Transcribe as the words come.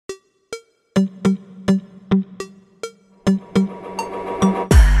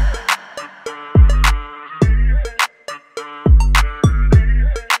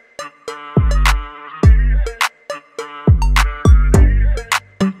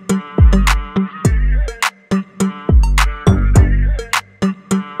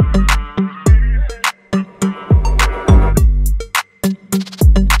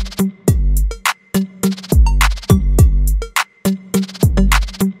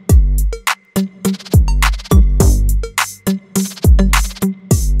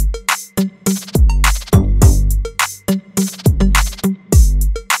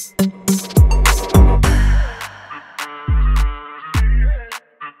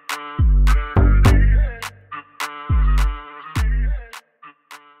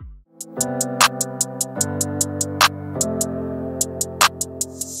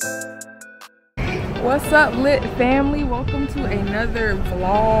What's up, lit family? Welcome to another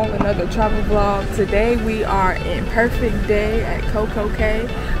vlog, another travel vlog. Today we are in Perfect Day at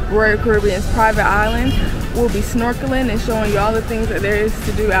CocoCay, Royal Caribbean's private island. We'll be snorkeling and showing you all the things that there is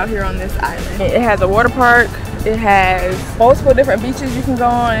to do out here on this island. It has a water park. It has multiple different beaches you can go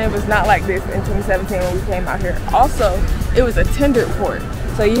on. It was not like this in 2017 when we came out here. Also, it was a tender port.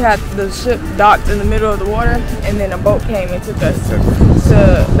 So you had the ship docked in the middle of the water, and then a boat came and took us to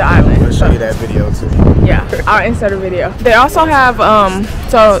the island. I'll show you that video too. Yeah, I'll insert a video. They also have,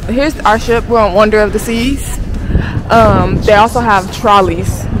 so here's our ship. We're on Wonder of the Seas. They also have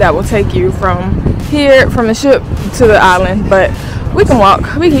trolleys that will take you from the ship to the island, but we can walk.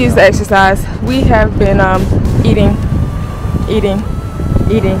 We can use the exercise. We have been eating,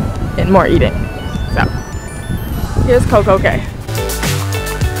 and more eating. So here's CocoCay.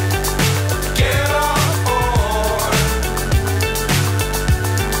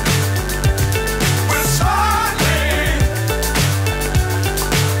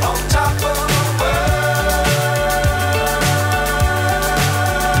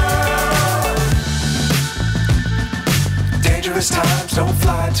 Times don't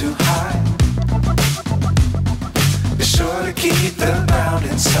fly too high. Be sure to keep the ground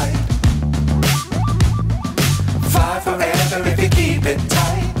in sight. Fly forever if you keep it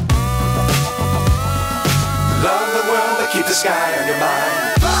tight. Love the world but keep the sky on your mind.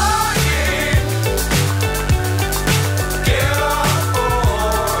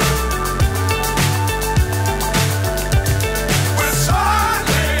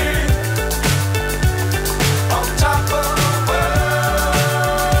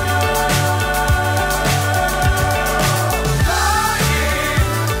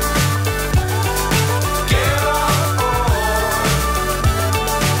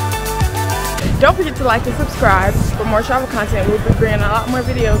 Don't forget to like and subscribe for more travel content. We'll be bringing a lot more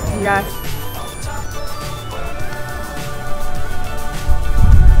videos to you guys.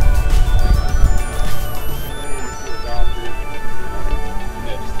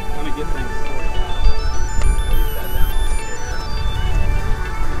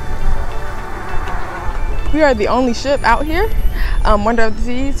 We are the only ship out here, Wonder of the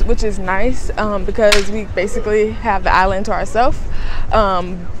Seas, which is nice because we basically have the island to ourselves.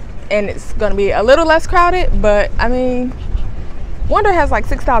 And it's gonna be a little less crowded, but I mean, Wonder has like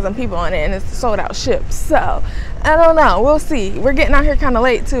 6,000 people on it and it's a sold out ship. So I don't know, we'll see. We're getting out here kind of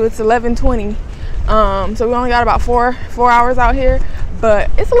late too. It's 11:20. So we only got about four hours out here,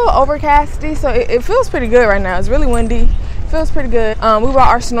 but it's a little overcasty, so it feels pretty good right now. It's really windy. Feels pretty good. We brought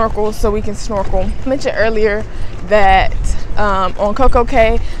our snorkels so we can snorkel. I mentioned earlier that on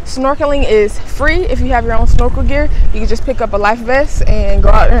CocoCay, snorkeling is free if you have your own snorkel gear. You can just pick up a life vest and go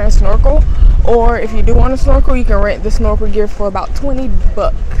out there and snorkel. Or if you do want to snorkel, you can rent the snorkel gear for about 20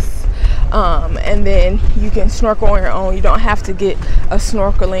 bucks. And then you can snorkel on your own. You don't have to get a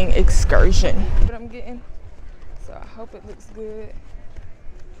snorkeling excursion. What I'm getting, so I hope it looks good.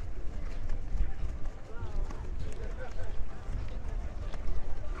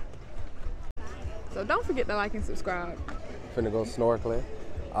 So don't forget to like and subscribe. Finna go snorkeling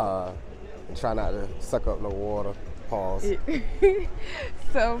and try not to suck up no water. Pause.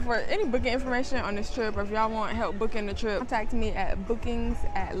 So for any booking information on this trip, or if y'all want help booking the trip, contact me at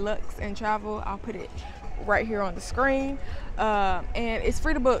bookings@Lux&Travel. I'll put it right here on the screen. And it's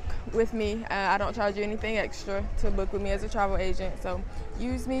free to book with me. I don't charge you anything extra to book with me as a travel agent. So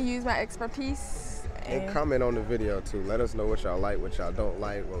use me, use my expertise. And comment on the video too. Let us know what y'all like, what y'all don't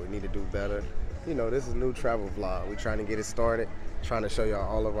like, what we need to do better. You know, this is a new travel vlog. We're trying to get it started, trying to show y'all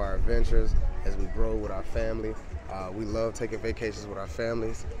all of our adventures as we grow with our family. We love taking vacations with our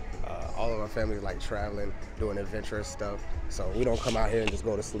families. All of our families like traveling, doing adventurous stuff. So we don't come out here and just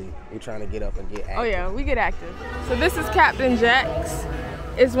go to sleep. We're trying to get up and get active. Oh yeah, we get active. So this is Captain Jack's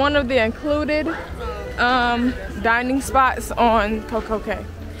is one of the included dining spots on CocoCay.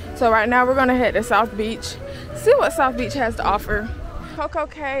 So right now we're gonna head to South Beach, see what South Beach has to offer.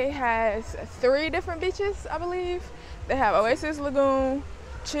 CocoCay has 3 different beaches, I believe. They have Oasis Lagoon,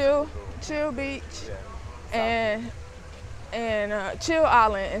 Chill Beach, and Chill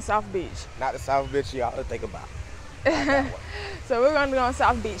Island and South Beach. Not the South Beach y'all think about. So we're gonna go on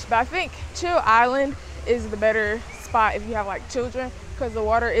South Beach, but I think Chill Island is the better spot if you have like children, because the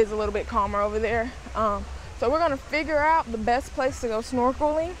water is a little bit calmer over there. So we're gonna figure out the best place to go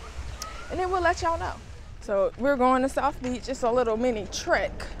snorkeling, and then we'll let y'all know. So we're going to South Beach. It's a little mini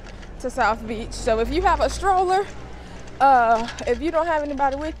trek to South Beach. So if you have a stroller, if you don't have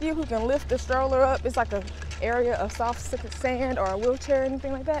anybody with you who can lift the stroller up, it's like an area of soft sand or a wheelchair or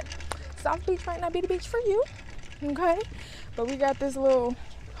anything like that, South Beach might not be the beach for you, okay? But we got this little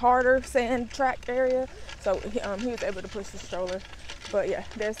harder sand track area, so he was able to push the stroller. But yeah,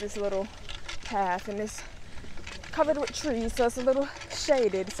 there's this little path, and it's covered with trees, so it's a little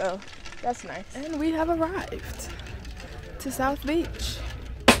shaded, so that's nice. And we have arrived to South Beach.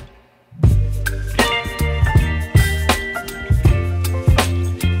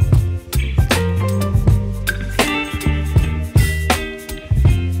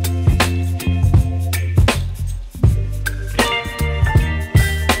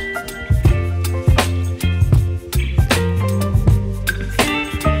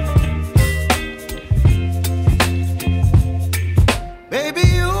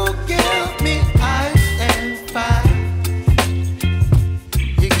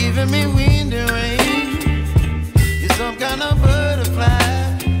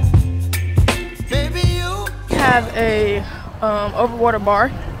 Have a overwater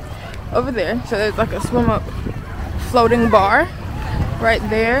bar over there, so there's like a swim up floating bar right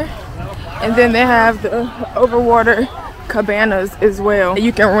there, and then they have the overwater cabanas as well.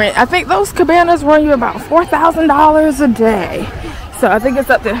 You can rent. I think those cabanas run you about $4,000 a day, so I think it's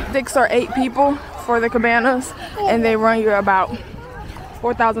up to 6 or 8 people for the cabanas, and they run you about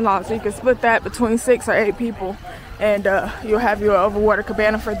 $4,000. So you can split that between 6 or 8 people, and you'll have your overwater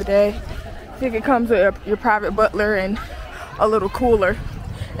cabana for the day. I think it comes with your private butler and a little cooler,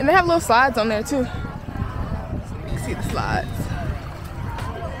 and they have little slides on there too, so you can see the slides.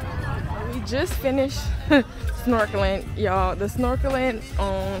 We just finished snorkeling, y'all. The snorkeling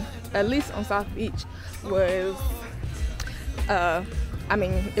on, at least on South Beach, was I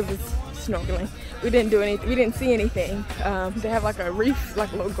mean, it was snorkeling. We didn't do anything, we didn't see anything. They have like a reef,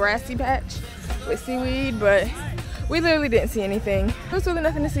 like a little grassy patch with seaweed, but we literally didn't see anything. There's really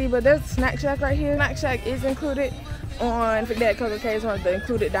nothing to see, but there's a snack shack right here. Snack shack is included on CocoCay, is one of the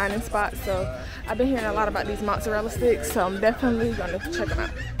included dining spots. So I've been hearing a lot about these mozzarella sticks, so I'm definitely gonna check them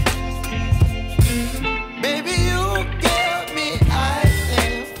out. Baby, you give me ice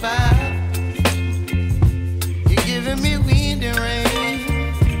and fire. You're giving me wind and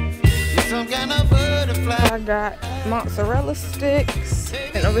rain. You're some kind of butterfly. I got mozzarella sticks,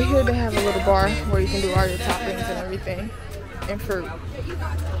 and over here they have a little bar where you can do all your toppings and everything, and fruit.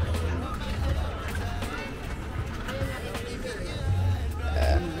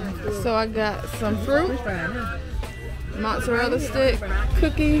 So I got some fruit, mozzarella stick,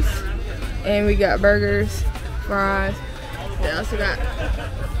 cookies, and we got burgers, fries. They also got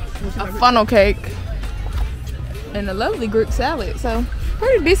a funnel cake and a lovely Greek salad. So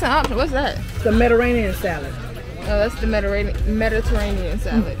pretty decent option. What's that? The Mediterranean salad. Oh, that's the Mediterranean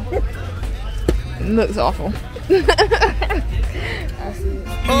salad. It looks awful. I see it.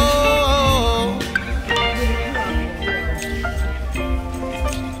 Oh,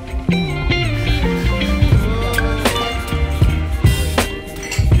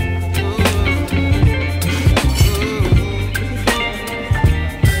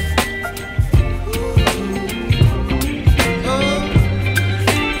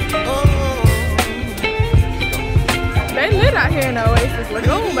 They lit out here in the Oasis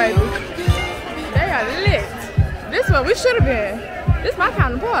Lagoon, baby. They are lit. This is where we should have been. This is my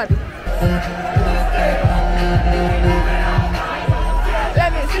kind of party.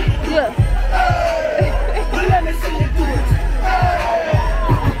 Let me see. Look. Let me see.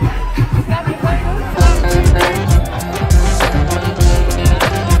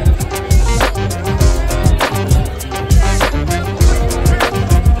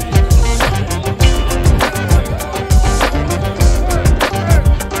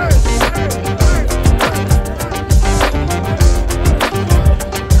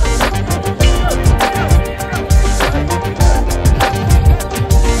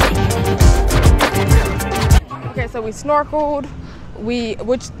 So we snorkeled,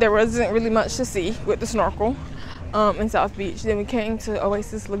 which there wasn't really much to see with the snorkel. in South Beach. Then we came to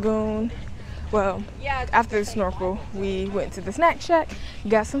Oasis Lagoon. Well, after the snorkel, we went to the snack shack,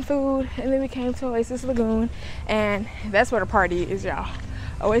 got some food, and then we came to Oasis Lagoon, and that's where the party is, y'all.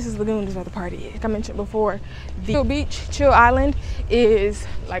 Oasis Lagoon is where the party is. Like I mentioned before, the beach, Chill Island, is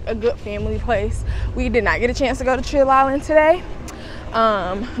like a good family place. We did not get a chance to go to Chill Island today,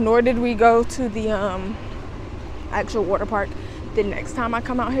 nor did we go to the actual water park. The next time I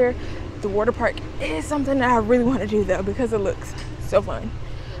come out here, the water park is something that I really want to do though, because it looks so fun.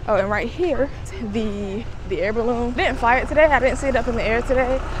 Oh, and right here, the air balloon. Didn't fly it today. I didn't see it up in the air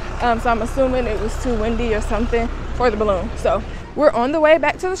today. So I'm assuming it was too windy or something for the balloon. So we're on the way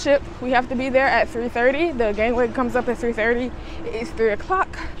back to the ship. We have to be there at 3:30. The gangway comes up at 3:30. It's 3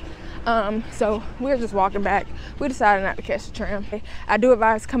 o'clock. So we're just walking back. We decided not to catch the tram. I do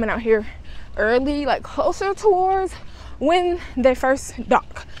advise coming out here early, like closer towards when they first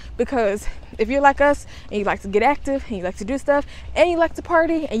dock, because if you're like us and you like to get active and you like to do stuff and you like to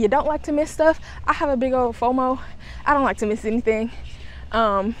party and you don't like to miss stuff, I have a big old FOMO. I don't like to miss anything.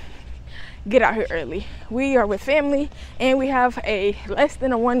 Get out here early. We are with family and we have a less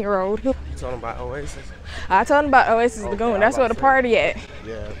than a 1-year-old. You told him about Oasis? I told him about Oasis Lagoon. That's where the party at.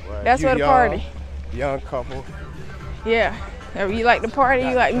 Yeah, well, that's where the party. Young couple. Yeah, if you like the party,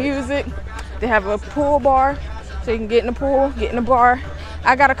 you like music. They have a pool bar, so you can get in the pool, get in the bar.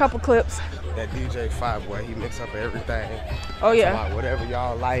 I got a couple clips. That DJ Five Boy, he mix up everything. Oh yeah. About whatever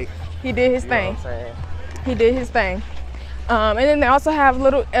y'all like. He did his thing. Know what I'm saying? He did his thing. And then they also have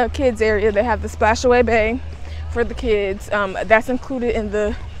little kids area. They have the Splashaway Bay for the kids. That's included in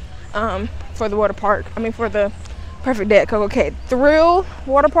the for the water park. I mean, for the Perfect Day at CocoCay. Thrill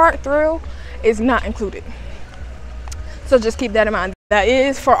water park, Thrill is not included. So just keep that in mind. That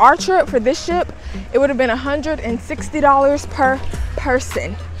is for our trip, for this ship, it would have been $160 per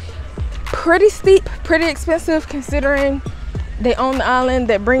person. Pretty steep, pretty expensive considering they own the island,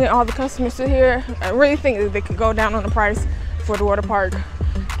 they're bringing all the customers to here. I really think that they could go down on the price for the water park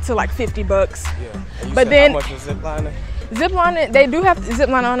to like 50 bucks. Yeah. And but then, how much was ziplining? Ziplining, they do have zip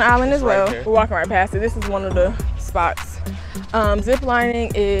line on the island as well. Right, we're walking right past it. This is one of the spots.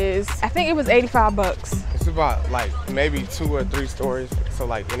 Ziplining is, I think it was 85 bucks. It's about like maybe 2 or 3 stories, so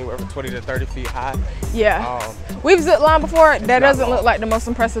like anywhere from 20 to 30 feet high. Yeah, we've ziplined before. That doesn't look like the most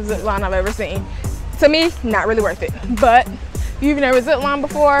impressive zip line I've ever seen. To me, not really worth it. But if you've never ziplined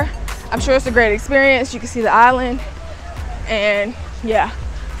before, I'm sure it's a great experience. You can see the island, and yeah,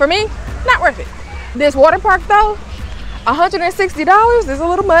 for me, not worth it. This water park though, $160 is a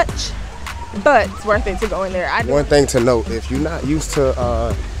little much, but it's worth it to go in there. One thing to note, if you're not used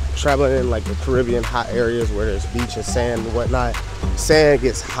to traveling in like the Caribbean hot areas where there's beach and sand and whatnot, sand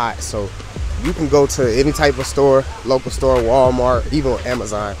gets hot, so you can go to any type of store, local store, Walmart, even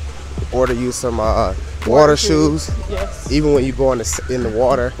Amazon, order you some water shoes. Yes. Even when you go in the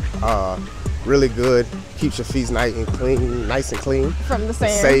water, really good, keeps your feet nice and clean from the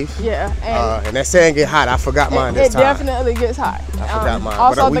sand. Safe. Yeah. And that sand get hot. I forgot mine this time. It definitely gets hot. I forgot mine.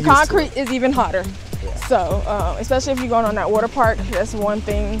 Also, the concrete is even hotter. Yeah. So, especially if you're going on that water park, that's one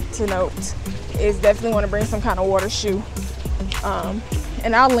thing to note. Is definitely want to bring some kind of water shoe.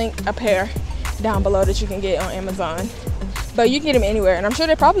 And I'll link a pair down below that you can get on Amazon. But you can get them anywhere, and I'm sure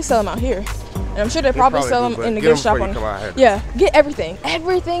they probably sell them out here. And I'm sure they probably sell them in the gift shop. Yeah, get everything.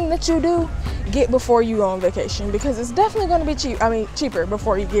 Everything that you do, get before you go on vacation, because it's definitely going to be cheap. I mean, cheaper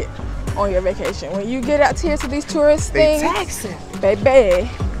before you get on your vacation. When you get out here to these tourist things, taxing, baby,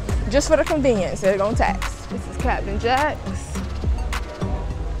 just for the convenience, they're going to tax. This is Captain Jack's.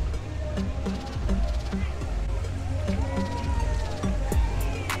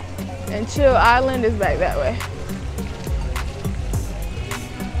 And Chill Island is back that way.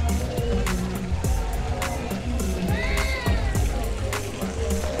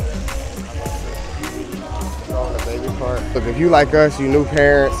 Look, if you like us, you new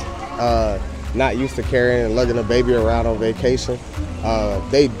parents, not used to carrying and lugging a baby around on vacation,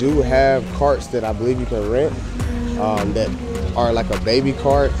 they do have carts that I believe you can rent that are like a baby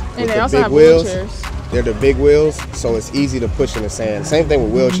cart with the big wheels. They're the big wheels, so it's easy to push in the sand. Same thing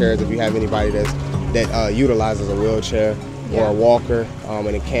with wheelchairs. If you have anybody that utilizes a wheelchair or a walker and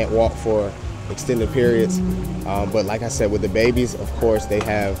it can't walk for extended periods. But like I said, with the babies, of course, they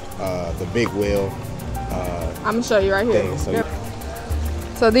have the big wheel. I'm gonna show you right here.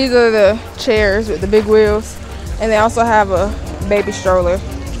 So these are the chairs with the big wheels, and they also have a baby stroller.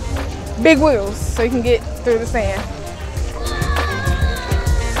 Big wheels, so you can get through the sand.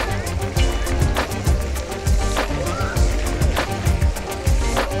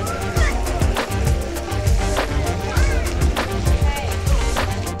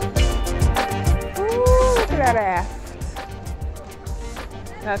 Ooh, look at that ass.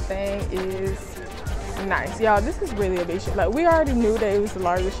 That thing is nice. Y'all, this is really a big ship. Like, we already knew that it was the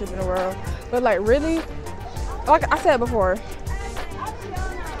largest ship in the world, but like really, like I said before,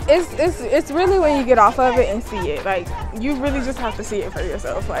 it's really when you get off of it and see it. Like, you really just have to see it for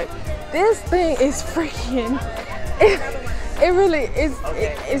yourself. Like, this thing is freaking, it really is,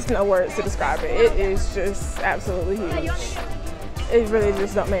 it's no words to describe it. It is just absolutely huge. It really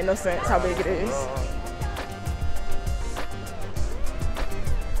just don't make no sense how big it is.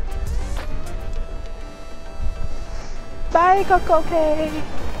 Bye, CocoCay.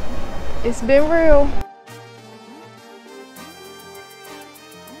 It's been real.